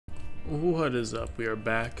What is up? We are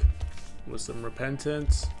back with some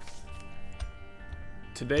repentance.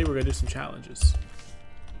 Today we're gonna do some challenges.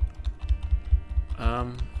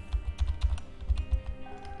 I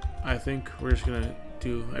think we're just gonna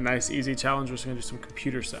do a nice easy challenge. We're just gonna do some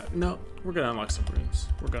computer set. No, we're gonna unlock some runes.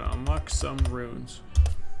 We're gonna unlock some runes.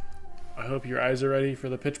 I hope your eyes are ready for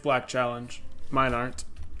the pitch black challenge. Mine aren't.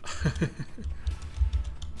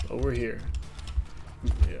 But we're here.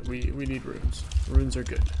 Yeah, we need runes. Runes are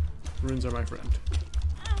good. Runes are my friend.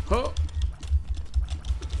 Oh!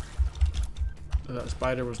 That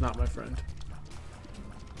spider was not my friend.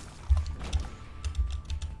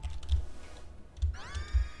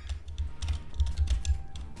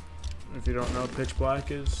 If you don't know, pitch black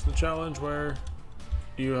is the challenge where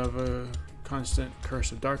you have a constant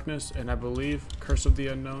curse of darkness, and I believe curse of the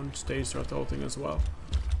unknown stays throughout the whole thing as well.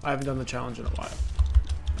 I haven't done the challenge in a while.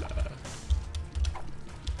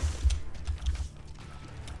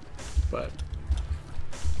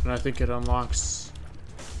 And I think it unlocks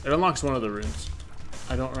one of the runes.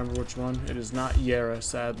 I don't remember which one. It is not Yera,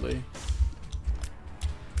 sadly.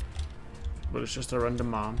 But it's just a run to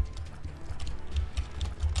mom.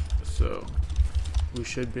 So we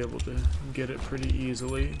should be able to get it pretty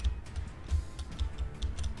easily.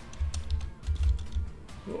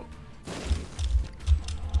 Cool.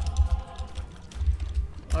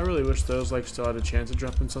 I really wish those like still had a chance of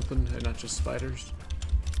dropping something and not just spiders.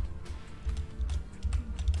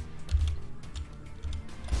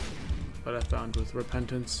 But I found with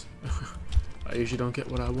repentance, I usually don't get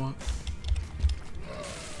what I want.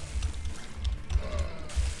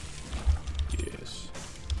 Yes.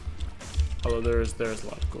 Although there's a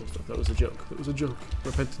lot of cool stuff. That was a joke. That was a joke.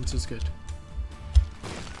 Repentance is good.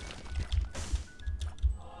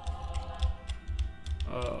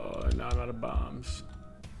 Oh, now I'm out of bombs.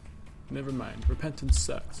 Never mind. Repentance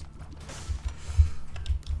sucks.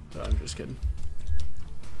 No, I'm just kidding.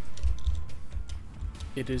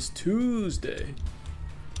 It is Tuesday.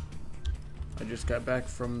 I just got back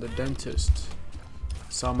from the dentist.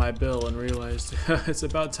 Saw my bill and realized it's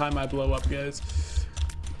about time I blow up, guys.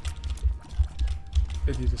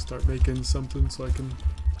 I need to start making something so I can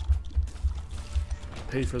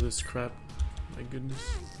pay for this crap. My goodness.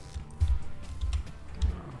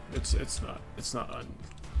 It's not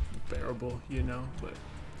unbearable, you know, but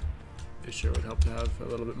it sure would help to have a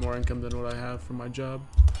little bit more income than what I have from my job.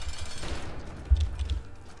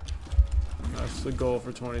 That's the goal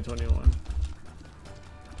for 2021.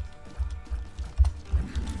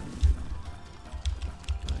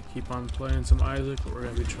 I keep on playing some Isaac, but we're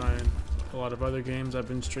going to be trying a lot of other games. I've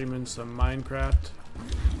been streaming some Minecraft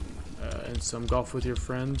and some Golf with Your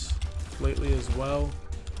Friends lately as well.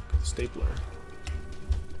 Stapler.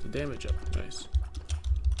 The damage up. Nice.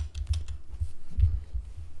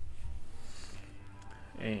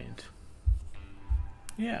 And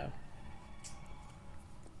yeah.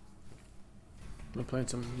 I'm playing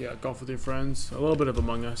some, Golf with Your Friends. A little bit of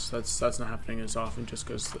Among Us. That's not happening as often just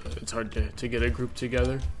because it's hard to get a group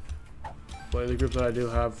together. But the group that I do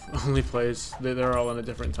have only plays, they're all in a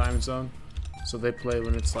different time zone. So they play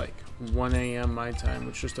when it's like 1 a.m. my time,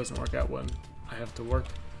 which just doesn't work out when I have to work.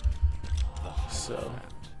 So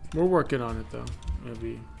we're working on it though.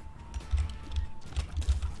 Maybe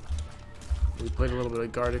we played a little bit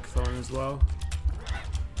of Gartic Phone as well.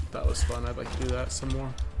 That was fun. I'd like to do that some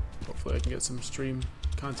more. Hopefully I can get some stream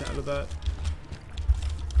content out of that.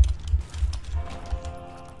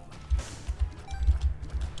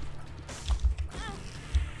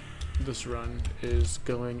 This run is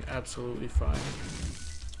going absolutely fine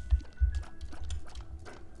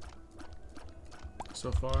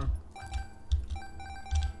so far.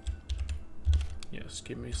 Yes,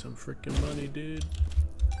 give me some freaking money, dude.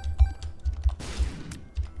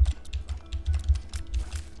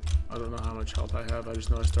 I don't know how much health I have, I just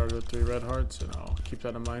know I started with 3 red hearts, and I'll keep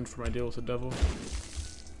that in mind for my deal with the devil.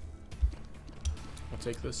 I'll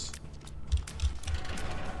take this.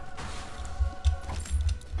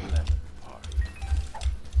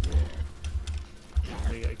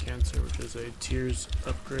 I got Cancer, which is a Tears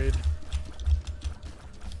upgrade,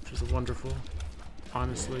 which is wonderful.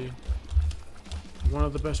 Honestly, one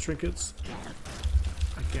of the best trinkets.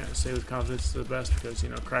 I can't say with confidence it's the best because, you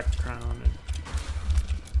know, Cracked Crown and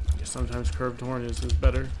sometimes Curved Horn is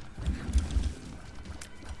better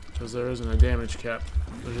because there isn't a damage cap.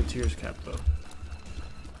 There's a Tears cap though.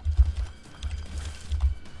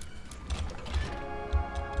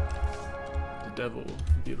 The devil,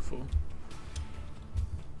 beautiful.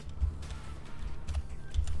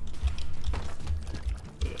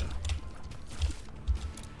 But yeah,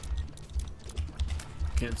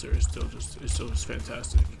 Cancer is still just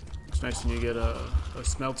fantastic. It's It's nice when you get a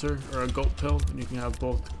smelter or a gulp pill, and you can have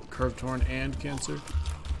both Curved Horn and Cancer.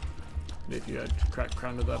 If you had cracked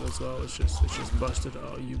crown to that as well, it's just busted.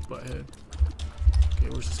 Oh, you butthead. Okay,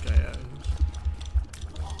 where's this guy at?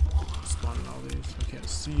 Who's spawning all these? I can't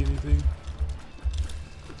see anything.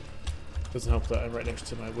 Doesn't help that I'm right next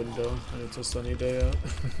to my window and it's a sunny day out.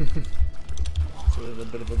 So there's a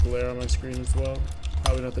bit of a glare on my screen as well.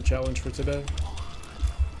 Probably not the challenge for today.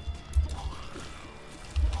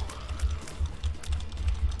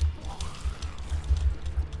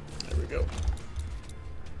 There we go.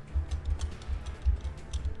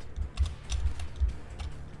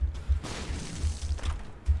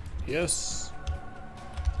 Yes.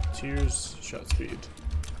 Tears, shot speed.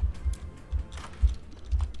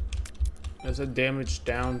 That's a damage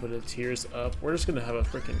down, but it tears up. We're just gonna have a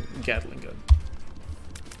freaking Gatling gun.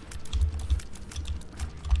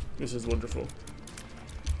 This is wonderful.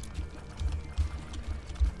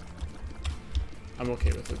 I'm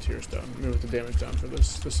okay with the tears down. I mean, with the damage down for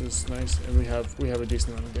this. This is nice, and we have a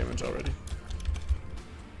decent amount of damage already.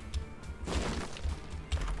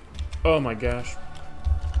 Oh my gosh.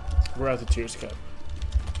 We're at the tears cap.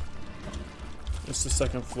 It's the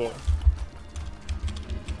second floor.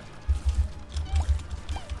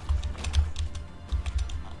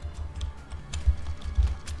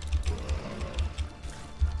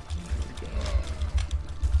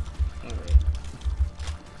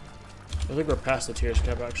 I think we're past the tears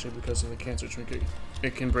cap actually because of the cancer trinket.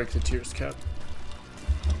 It can break the tears cap.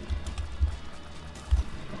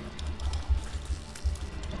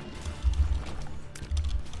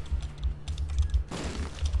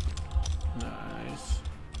 Nice.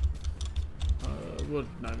 We're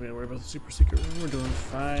not even gonna worry about the super secret room. We're doing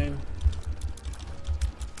fine.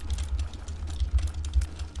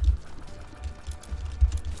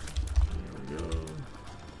 There we go.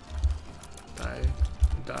 Die.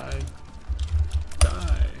 Die.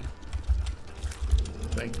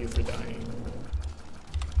 Thank you for dying.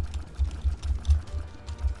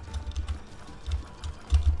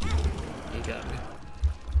 You got me.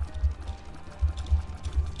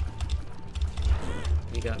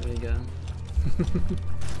 You got me again. It's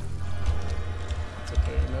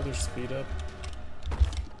okay, another speed up.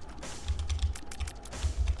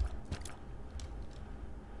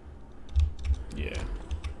 Yeah.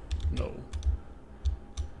 No.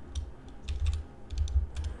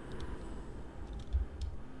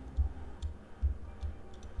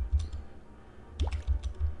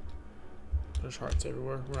 There's hearts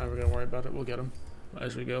everywhere. We're not even gonna worry about it. We'll get them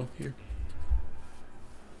as we go here.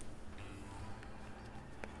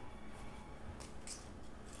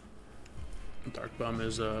 Dark Bum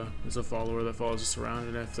is a follower that follows us around,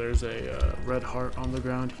 and if there's a red heart on the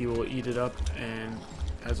ground, he will eat it up and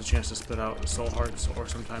has a chance to spit out soul hearts or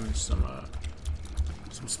sometimes some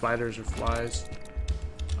spiders or flies.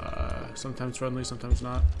 Sometimes friendly, sometimes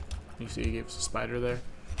not. You see, he gave us a spider there,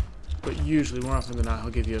 but usually, more often than not,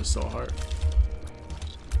 he'll give you a soul heart.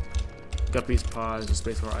 Guppy's Paw is a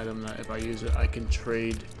spacebar item that if I use it, I can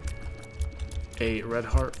trade a red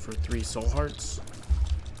heart for 3 soul hearts.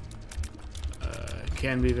 It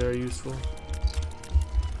can be very useful.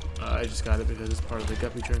 I just got it because it's part of the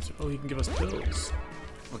Guppy transfer. Oh, he can give us pills.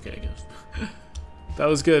 Okay, I guess. That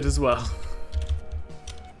was good as well.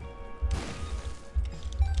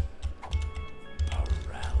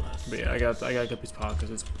 But yeah, I got Guppy's Paw because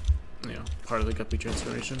it's, you know, part of the Guppy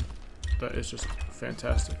transformation. That is just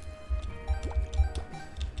fantastic.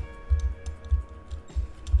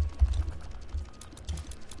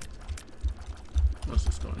 Let's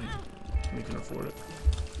just go in here. We can afford it.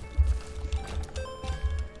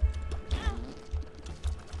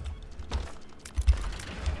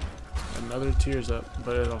 Another tears up,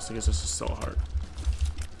 but it also gives us a soul heart.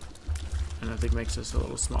 And I think makes us a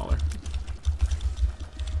little smaller.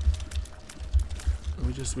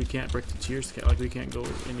 We can't break the tears cap, like we can't go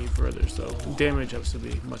any further, so damage has to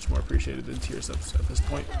be much more appreciated than tears ups at this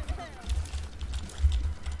point.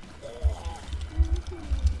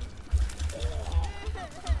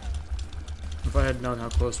 If I had known how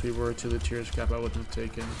close we were to the tears cap, I wouldn't have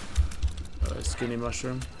taken a skinny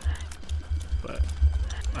mushroom, but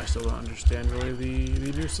I still don't understand really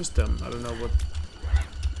the new system. I don't know what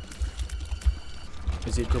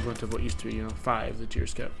is the equivalent of what used to be, 5, the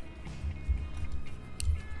tears cap.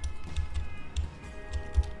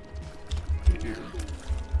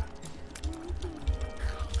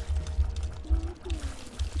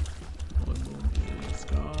 It's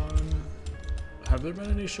gone. Have there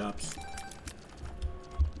been any shops?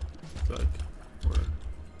 I feel like we're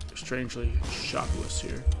strangely shopless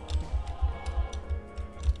here.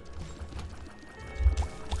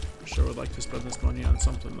 sure would like to spend this money on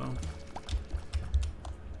something though.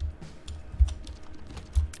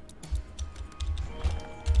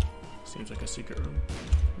 Seems like a secret room.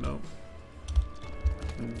 No.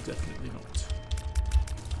 Definitely not.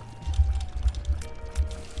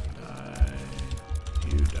 Die.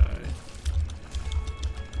 You die.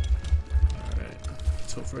 Alright.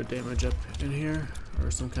 Let's hope for a damage up in here.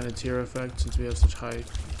 Or some kind of tier effect since we have such high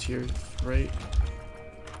tier rate.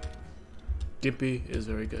 Gimpy is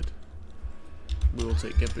very good. We will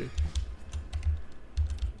take Gimpy.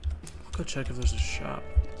 I'll go check if there's a shop.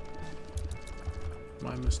 Am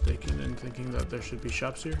I mistaken in thinking that there should be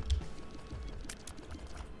shops here?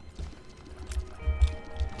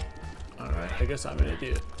 Alright, I guess I'm an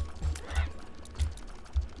idiot.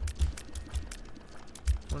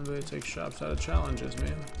 When do they take shops out of challenges,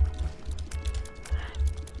 man?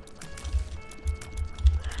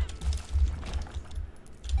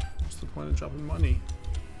 What's the point of dropping money?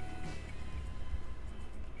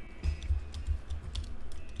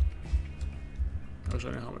 I wish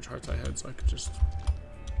I knew how much hearts I had so I could just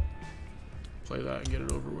play that and get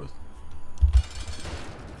it over with.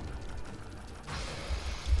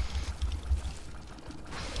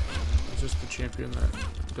 Is this the champion that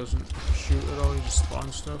doesn't shoot at all, he just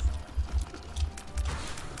spawns stuff?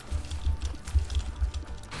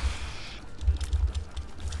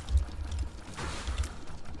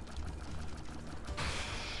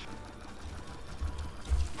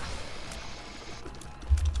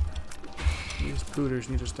 These pooters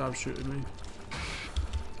need to stop shooting me.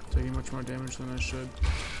 Taking much more damage than I should.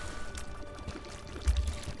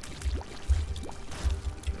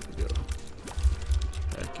 There we go.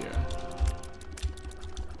 Heck yeah.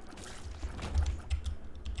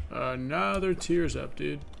 Another tears up,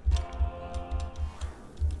 dude.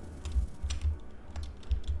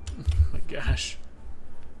 My gosh.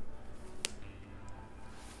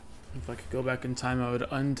 If I could go back in time, I would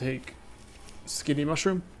untake Skinny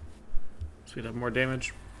Mushroom. So we'd have more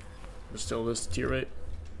damage. But still this tier rate.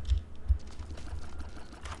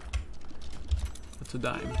 That's a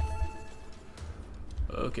dime.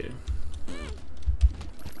 Okay.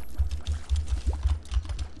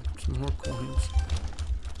 Some more coins.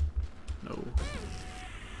 No.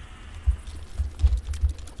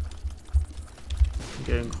 I'm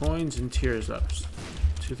getting coins and tears ups.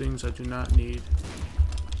 Two things I do not need.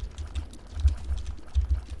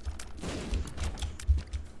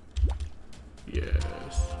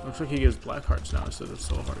 Yes. Looks like he gives black hearts now instead of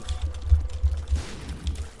soul hearts.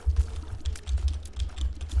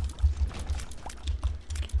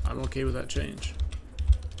 I'm okay with that change.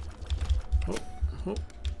 Oh, oh.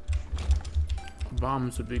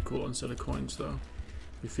 Bombs would be cool instead of coins though.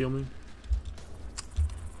 You feel me?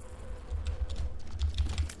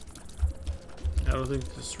 I don't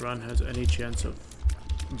think this run has any chance of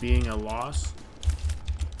being a loss.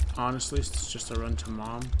 Honestly, it's just a run to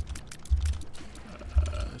mom.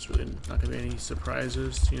 There's really not gonna be any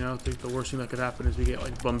surprises. You know, I think the worst thing that could happen is we get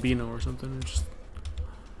like Bombino or something and just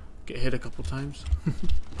get hit a couple times.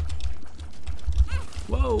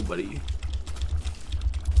 Whoa, buddy.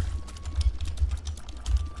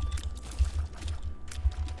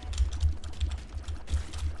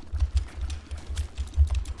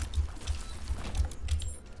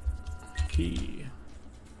 Key.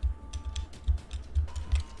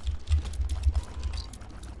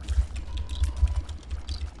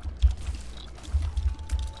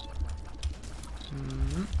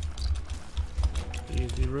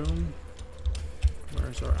 Easy room.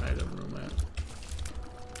 Where's our item room at?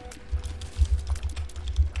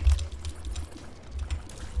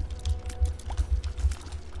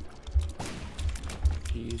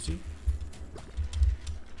 Easy.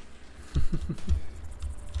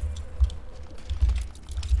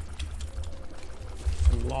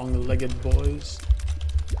 Some long-legged boys.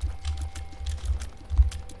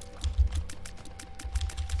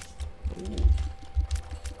 Ooh,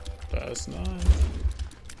 that's nice.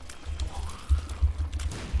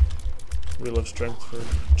 Wheel of Strength for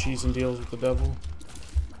cheesing deals with the devil.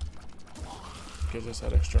 Gives us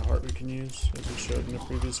that extra heart we can use, as we showed in the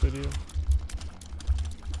previous video.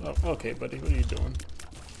 Oh, okay, buddy, what are you doing?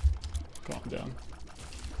 Calm down.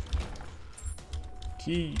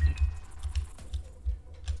 Key.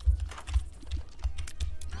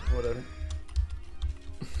 Whatever.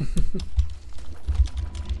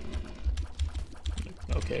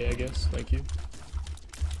 Okay, I guess. Thank you.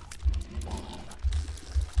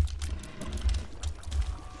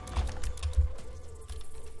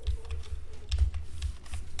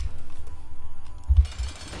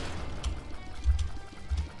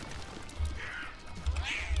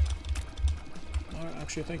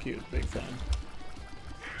 Actually, thank you, big fan.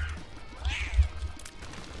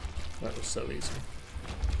 That was so easy.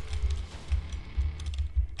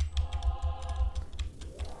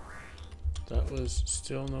 That was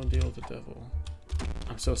still no deal with the devil.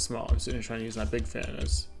 I'm so small. I'm sitting here trying to use my big fan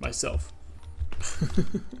as myself.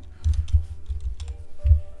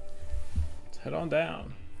 Let's head on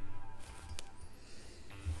down.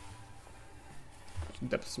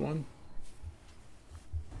 Depths 1.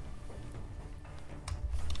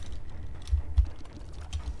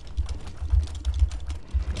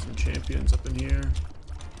 Some champions up in here.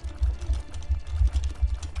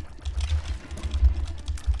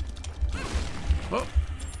 Oh!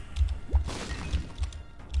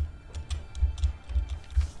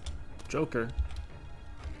 Joker.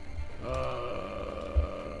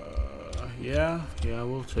 Yeah,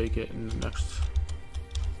 we'll take it in the next.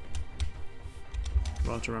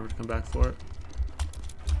 I'll have to remember to come back for it.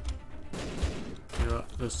 You know what?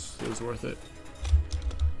 This is worth it.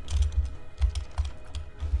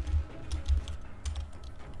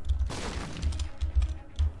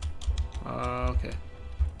 Okay.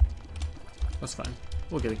 That's fine.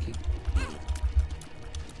 We'll get a key.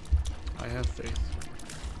 I have faith.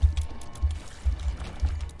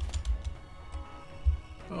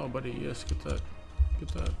 Oh, buddy, yes, get that. Get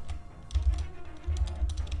that.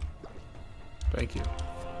 Thank you.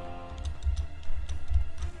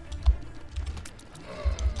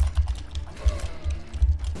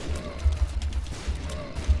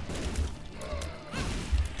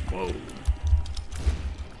 Whoa.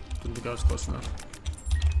 Didn't think I was close enough.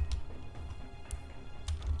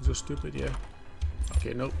 Is this stupid? Yeah.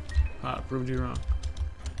 Okay, nope. Ah, proved you wrong.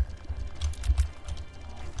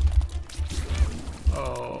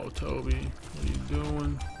 Oh, Toby. What are you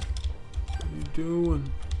doing? What are you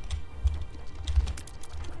doing?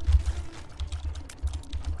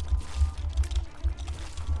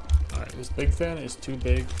 Alright, this big fan is too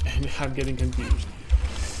big and I'm getting confused.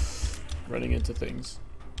 Running into things.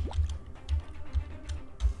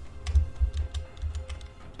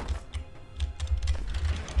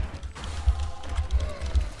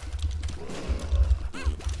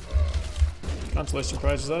 Consolation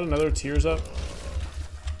prize, is that another Tears Up?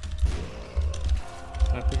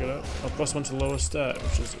 Can I pick it up? Oh, +1 to lowest stat,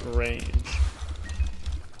 which is range.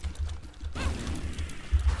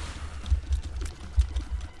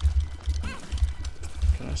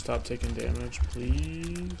 Can I stop taking damage,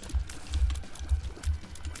 please?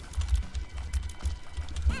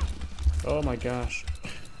 Oh my gosh.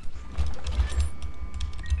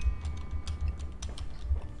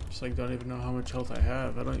 Like, don't even know how much health I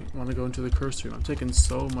have. I don't want to go into the curse room. I'm taking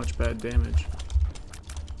so much bad damage.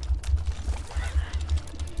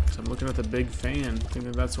 So I'm looking at the big fan,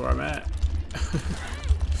 thinking that's where I'm at.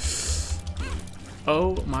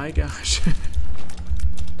 Oh my gosh.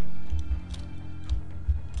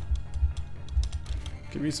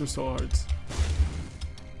 Give me some soul hearts.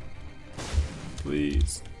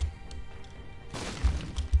 Please.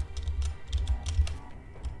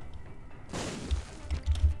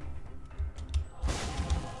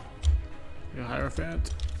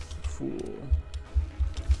 Hierophant? Fool.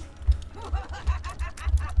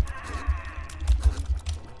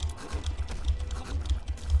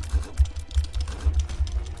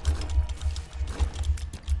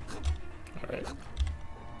 Alright.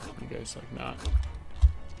 You guys like not.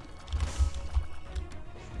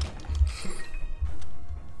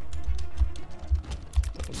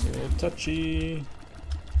 That was a little touchy.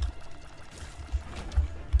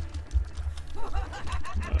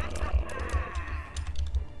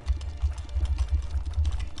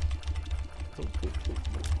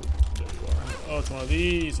 Oh, it's one of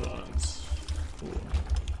these ones. Cool.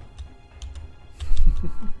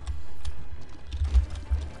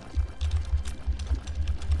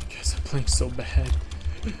 I guess I'm playing so bad.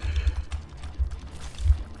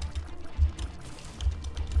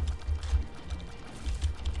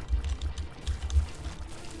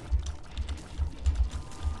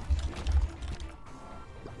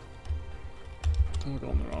 I'm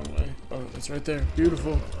going the wrong way. Oh, it's right there.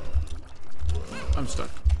 Beautiful. I'm stuck.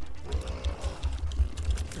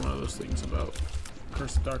 One of those things about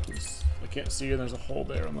Curse of Darkness. I can't see it, there's a hole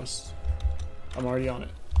there unless I'm already on it.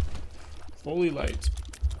 Holy light.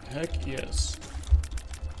 Heck yes.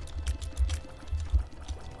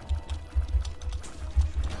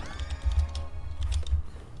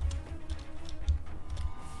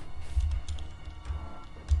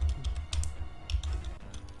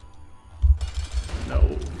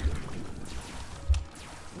 No.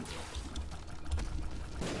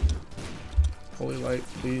 Holy light,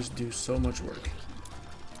 please do so much work.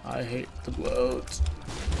 I hate the bloat.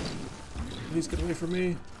 Please get away from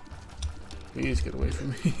me. Please get away from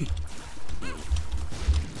me.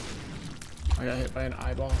 I got hit by an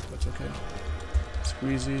eyeball. That's okay.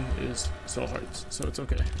 Squeezy is soul hearts, so it's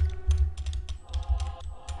okay.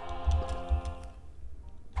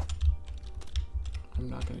 I'm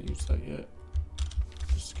not gonna use that yet,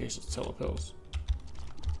 just in case it's telepills.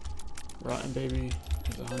 Rotten Baby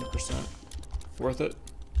is 100% worth it.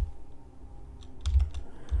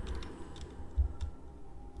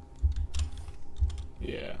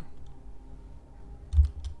 Yeah.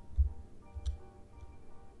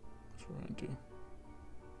 That's what we're gonna do.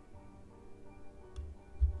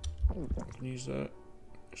 I can use that.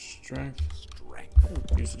 Strength.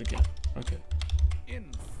 Use it again. Okay.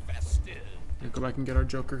 Infested. Now go back and get our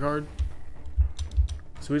Joker card.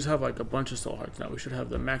 So we just have like a bunch of soul hearts now. We should have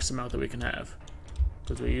the max amount that we can have,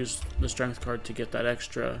 because we used the strength card to get that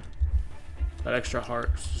extra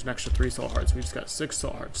heart. Just an extra 3 soul hearts. We just got 6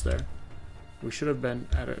 soul hearts there. We should have been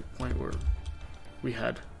at a point where we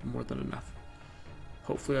had more than enough.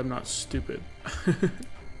 Hopefully I'm not stupid.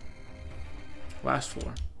 Last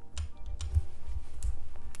floor.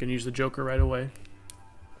 Gonna use the Joker right away.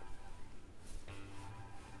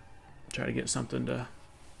 Try to get something to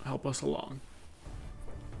help us along.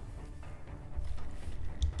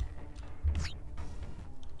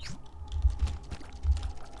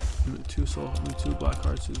 And the 2 black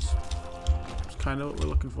hearts is kind of what we're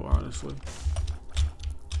looking for, honestly.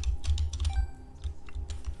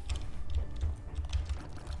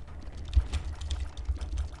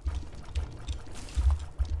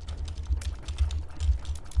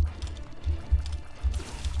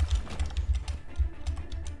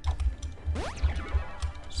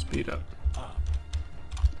 Speed up.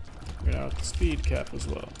 We're gonna have the speed cap as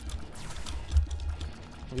well.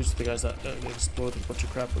 These are the guys that they explode a bunch of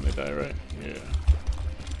crap when they die, right? Yeah.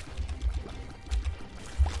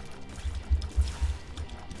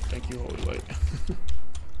 Thank you, Holy Light.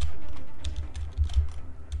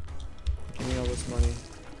 Give me all this money,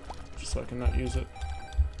 just so I can not use it.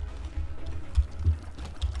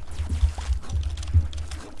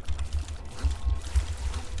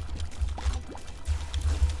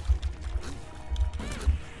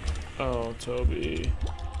 Oh, Toby.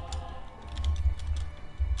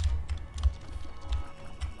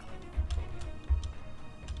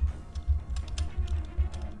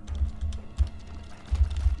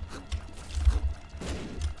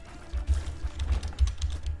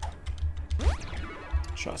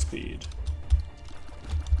 Shot speed.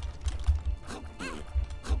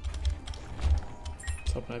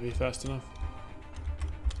 Let's hope I be fast enough.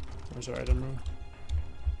 Where's our item room?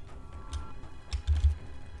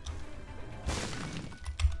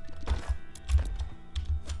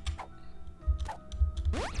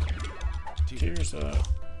 Tears up.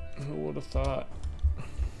 Who would have thought?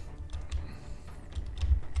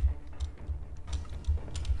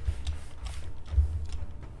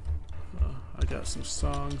 I got some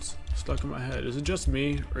songs stuck in my head. Is it just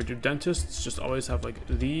me, or do dentists just always have like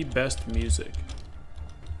the best music?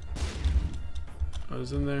 I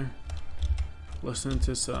was in there listening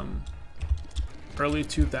to some early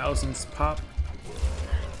 2000s pop,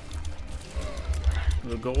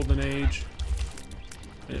 the golden age.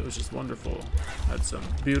 It was just wonderful. Had some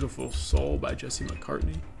beautiful soul by Jesse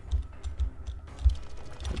McCartney.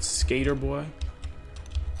 It's Skater Boy.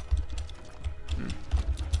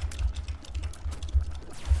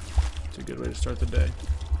 It's a good way to start the day.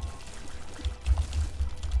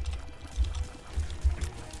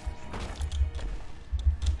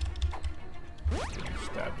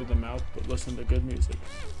 Stabbed in the mouth, but listen to good music.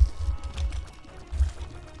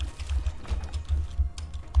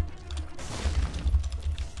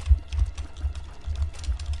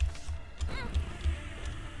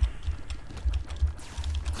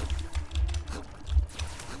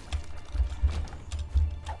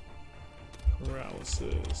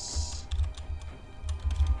 Paralysis.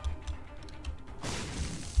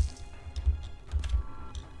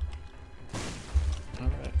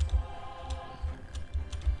 Alright.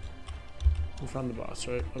 We found the boss,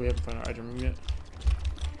 right? Oh, we haven't found our item room yet.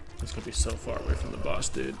 It's gonna be so far away from the boss,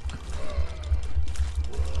 dude.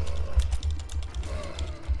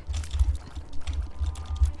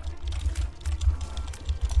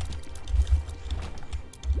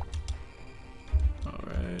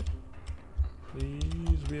 Alright.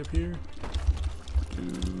 Please be up here.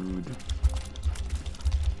 Dude.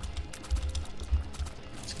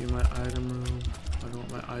 Let's get my item room. I don't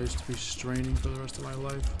want my eyes to be straining for the rest of my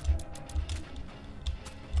life.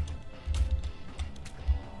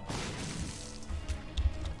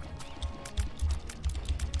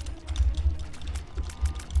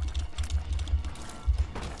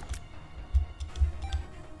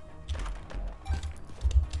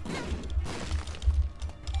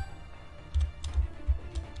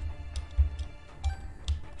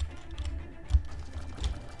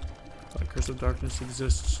 Curse of Darkness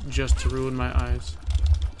exists just to ruin my eyes.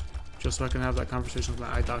 Just so I can have that conversation with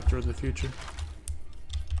my eye doctor in the future.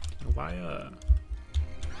 Why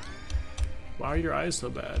are your eyes so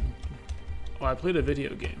bad? Oh, I played a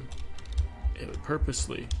video game. It would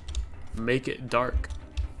purposely make it dark.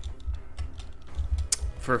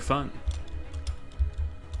 For fun.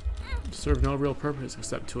 Serve no real purpose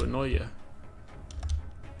except to annoy you.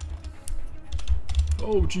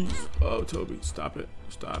 Oh, jeez. Oh, Toby, stop it.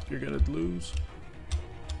 Stop. You're gonna lose.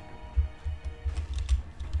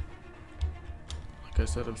 Like I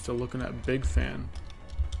said, I'm still looking at Big Fan.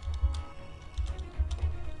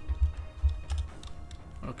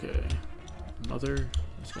 Okay. Mother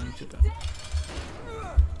is going to die.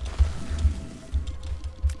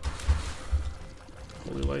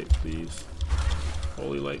 Holy light, please.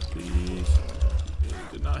 Holy light, please.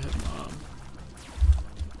 It did not hit Mom.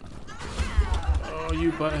 Oh,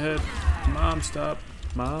 you butthead. Mom, stop.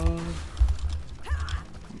 Mom.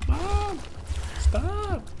 Mom.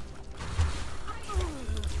 Stop.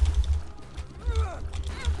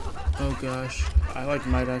 Oh gosh. I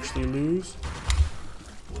might actually lose.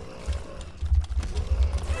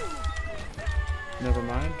 Never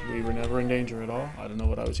mind. We were never in danger at all. I don't know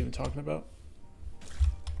what I was even talking about.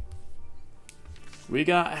 We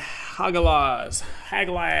got Hagalaz.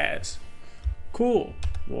 Cool.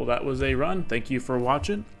 Well, that was a run. Thank you for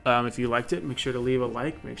watching. If you liked it, make sure to leave a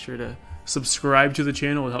like. Make sure to subscribe to the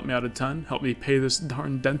channel. It would help me out a ton. Help me pay this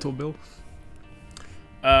darn dental bill.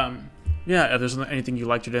 Yeah, if there's anything you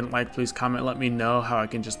liked or didn't like, please comment. Let me know how I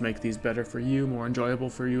can just make these better for you, more enjoyable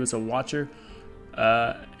for you as a watcher.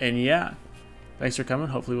 And yeah, thanks for coming.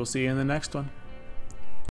 Hopefully we'll see you in the next one.